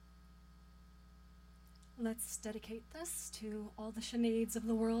Let's dedicate this to all the Sineads of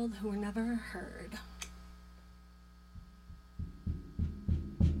the world who were never heard.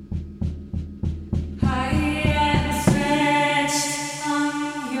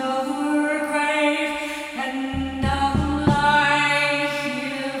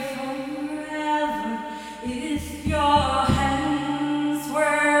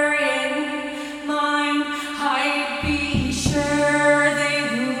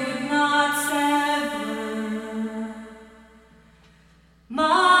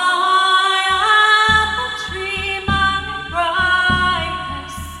 My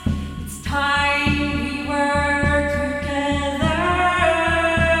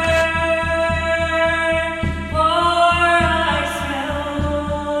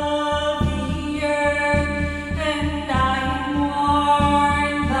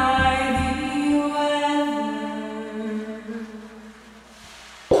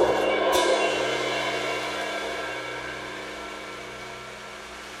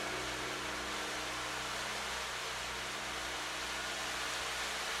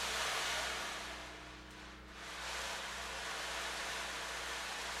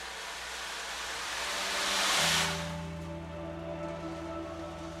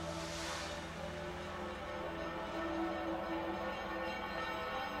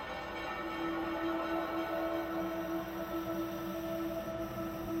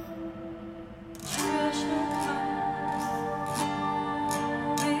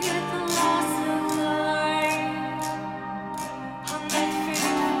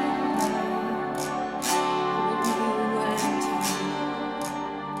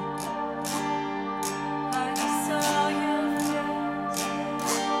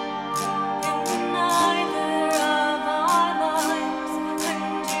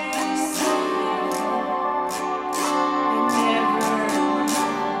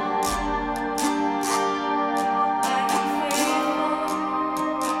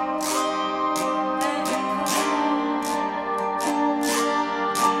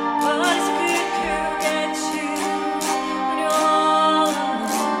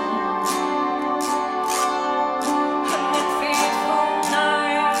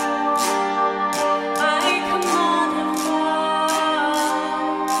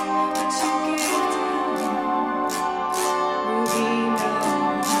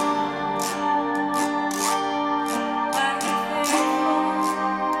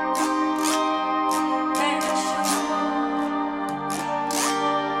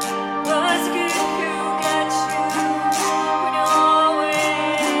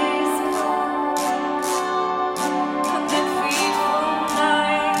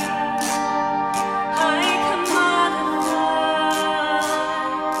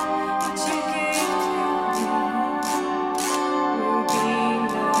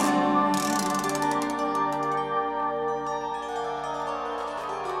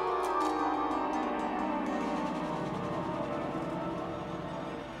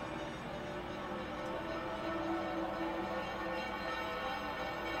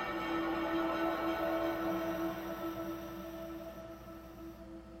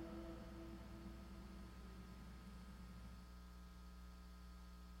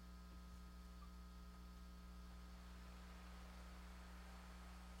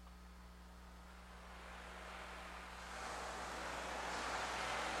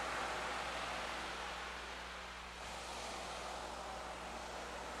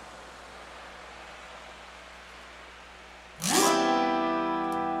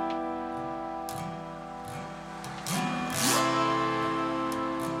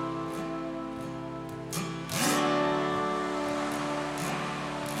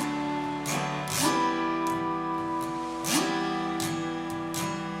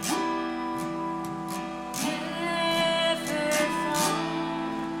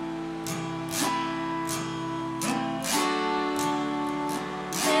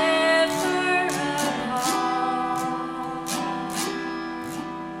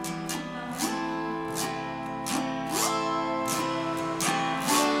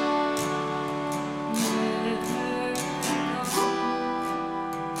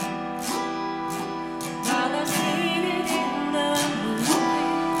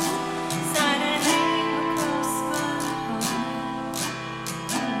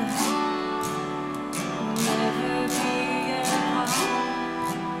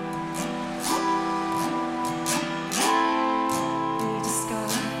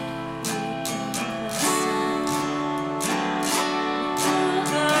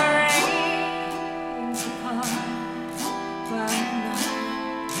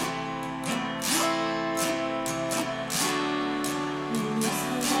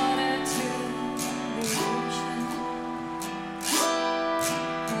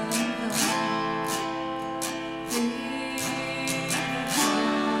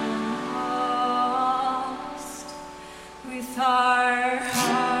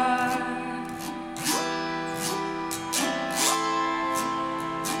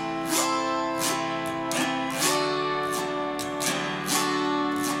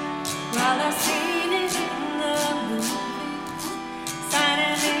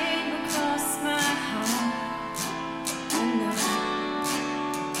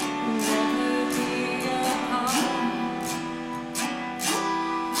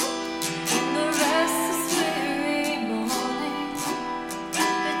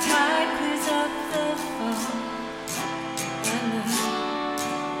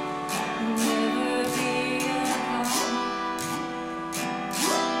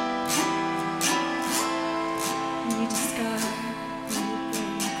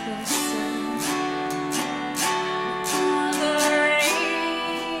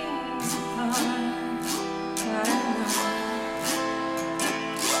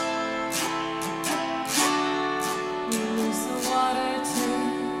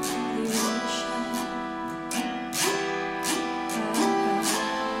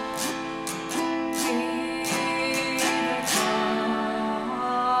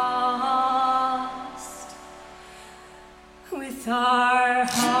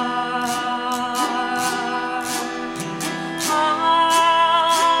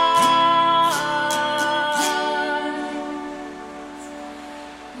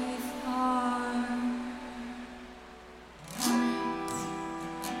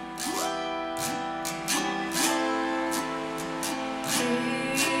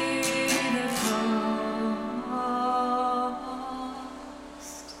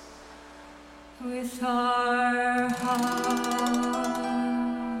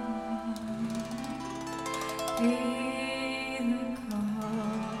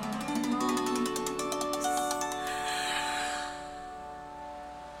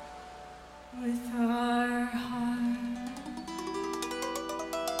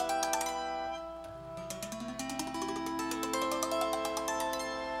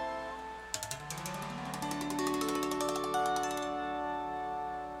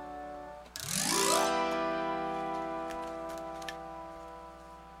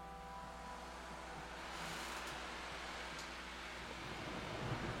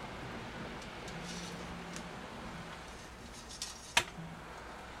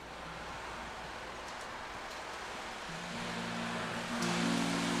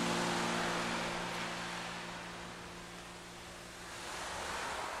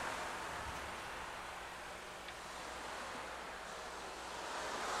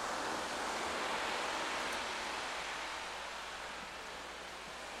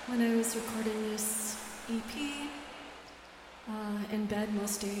When I was recording this EP, in bed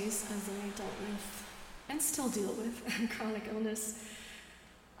most days as I dealt with, and still deal with, chronic illness,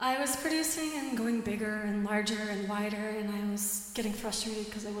 I was producing and going bigger and larger and wider, and I was getting frustrated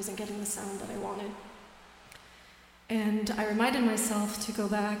because I wasn't getting the sound that I wanted. And I reminded myself to go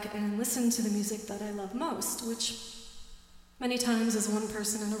back and listen to the music that I love most, which many times is one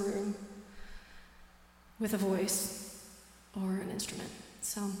person in a room with a voice or an instrument.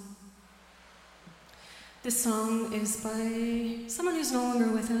 So, this song is by someone who's no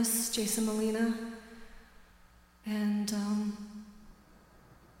longer with us, Jason Molina, and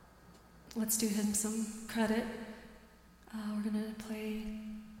let's do him some credit. We're gonna play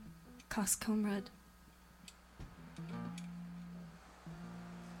Coxcomb Red.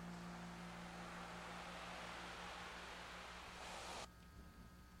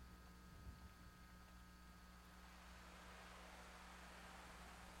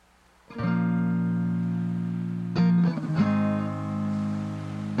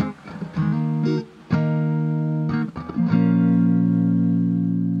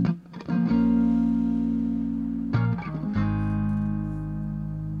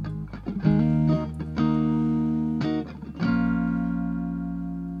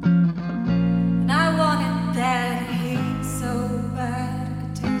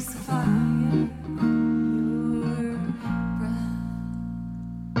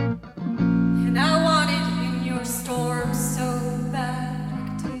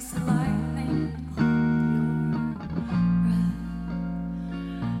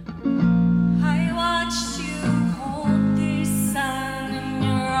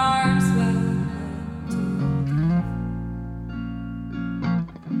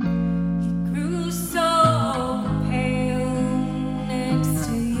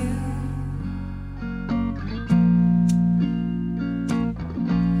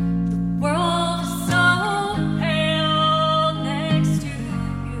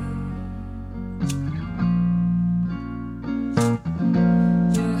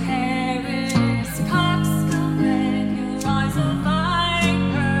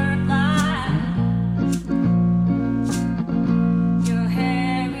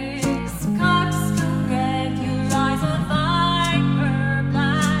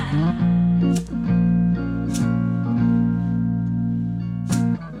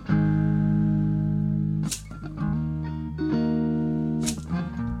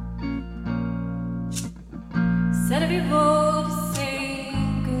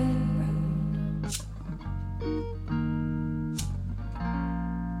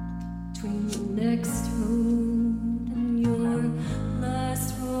 between the next road and your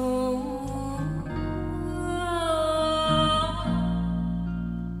last road.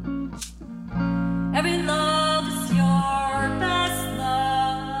 Every love is your best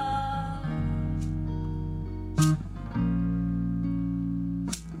love.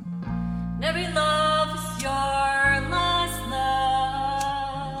 And every love is your last love.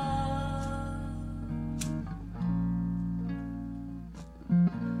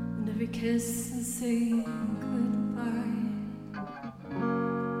 And every kiss and say goodbye.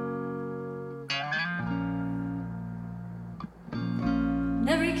 And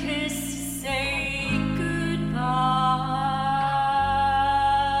every kiss you say goodbye.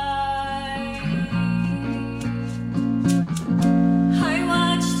 I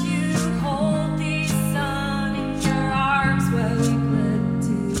watched you hold the sun in your arms while we bled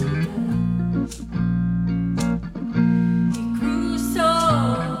to death. He grew so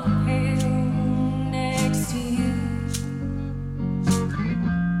pale next to you.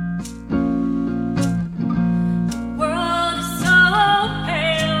 The world is so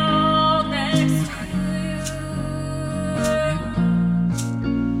pale next to you.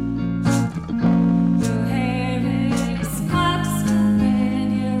 Your hair is coxcomb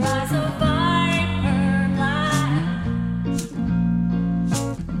and your eyes are viper black.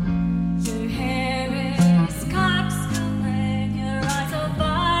 Your hair is coxcomb and your eyes are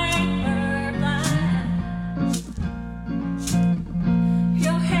viper black.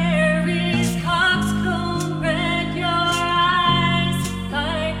 Your hair is coxcomb red, your eyes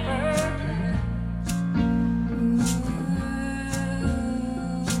viper black.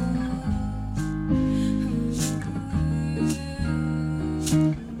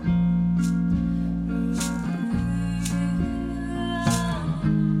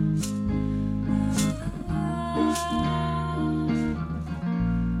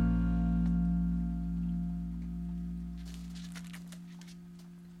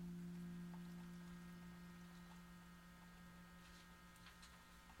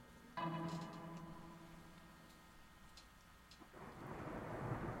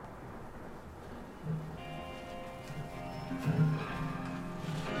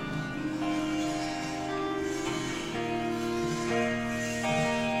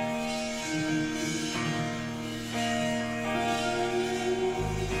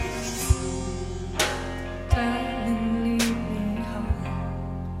 Darling, lead me home.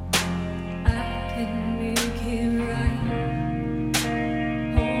 I can make it right.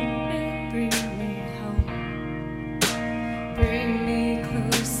 Hold me, bring me home. Bring me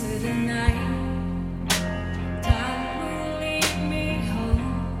closer tonight. Time will lead me home.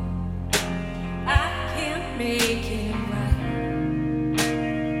 I can't make it right.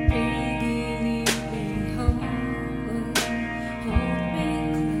 Baby, lead me home. Hold me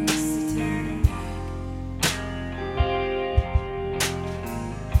closer tonight.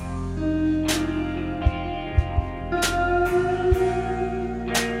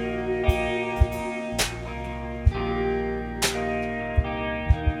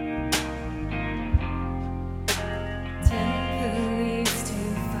 Ten police to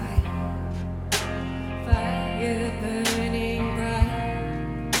fight, fire burning bright.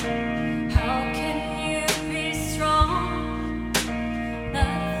 How can you be strong?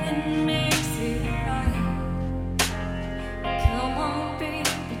 Nothing makes it right. Come on, baby,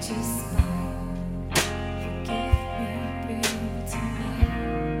 just smile. Forgive me, baby, tonight.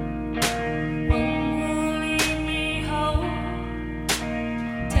 One will lead me home.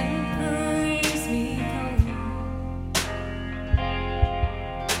 10 police me home.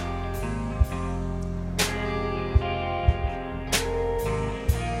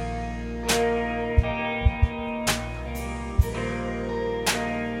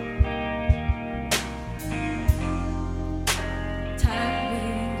 Time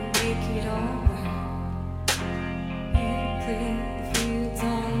will make it all right. You clean the fields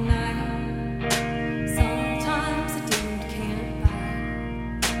all night. Sometimes a dude can't buy.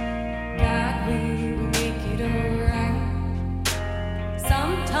 God will make it alright.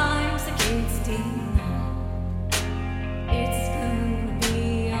 Sometimes the gates deny. It's gonna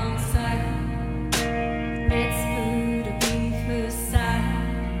be on sight. Let's put a beef aside.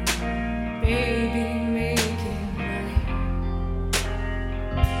 Baby, make it right.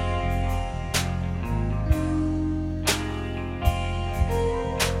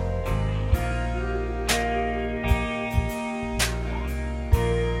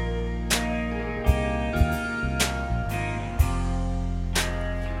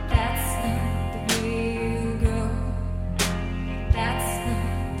 That's not the way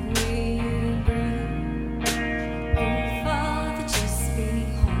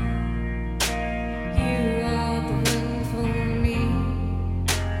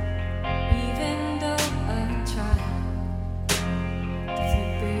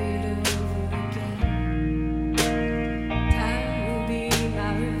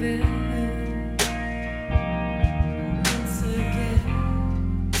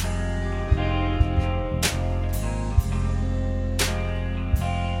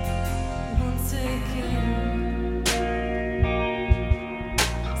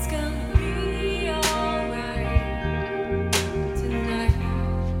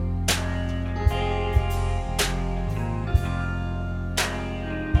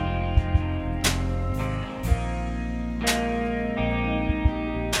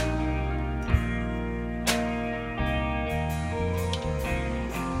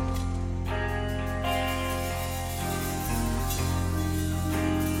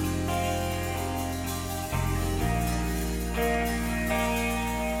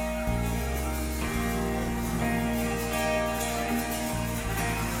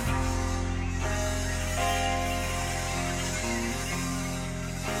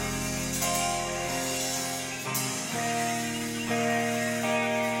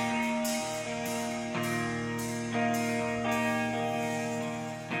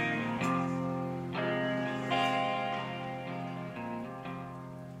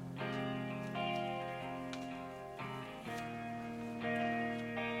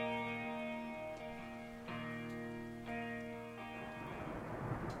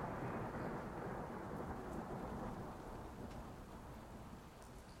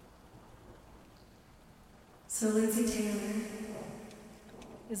So Lindsey Taylor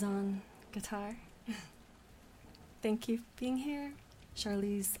is on guitar. Thank you for being here.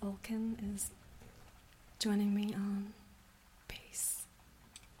 Charlize Olken is joining me on bass.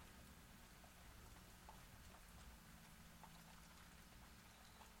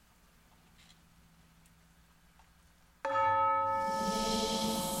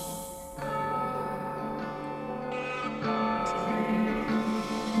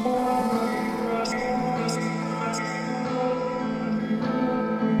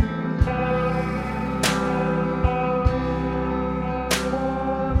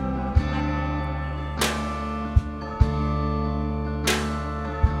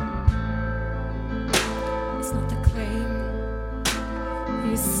 It's not the claim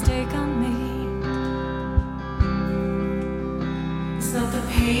you stake on me. It's not the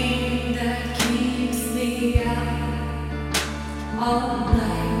pain that keeps me out all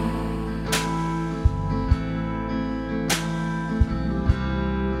night.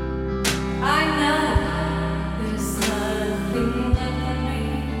 I know there's nothing left for me.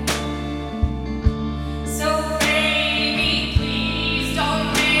 So baby, please don't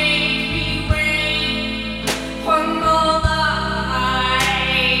make me wait one more life.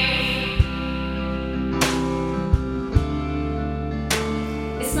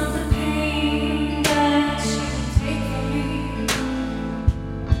 It's not the pain that you take from me.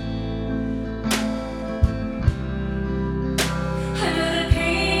 I know the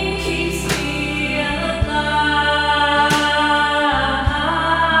pain keeps me alive.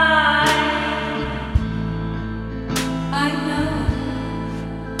 I know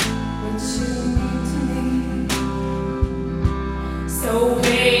what you mean to me. So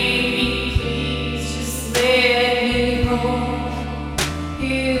baby, please just let me hold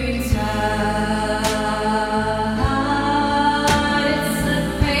you tight. It's the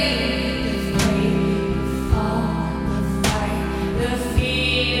pain, the fall, the fight, the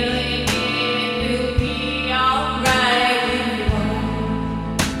feeling it will be alright. We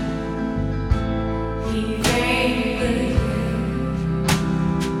won't evade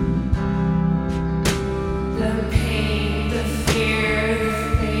the pain, the fear, the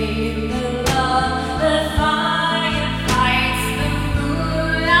faith, the love, the fire fights the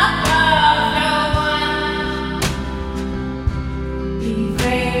moon above. No one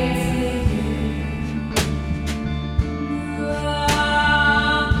evades you.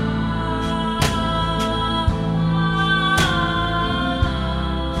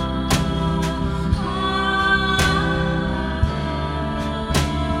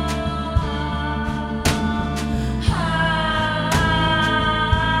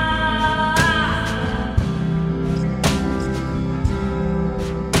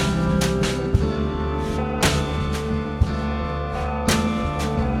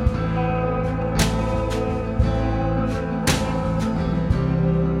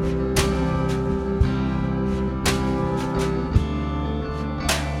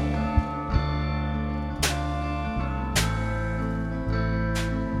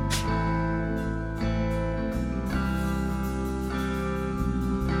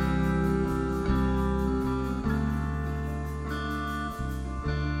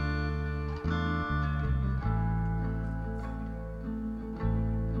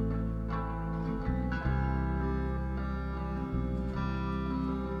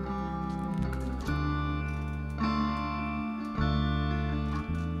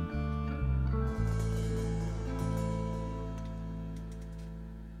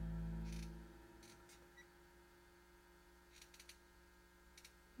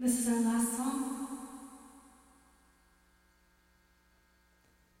 This is our last song.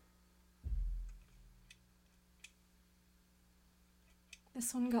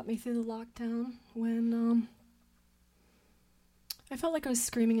 This one got me through the lockdown when I felt like I was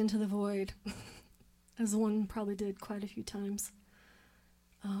screaming into the void, as one probably did quite a few times.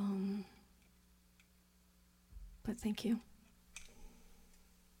 But thank you.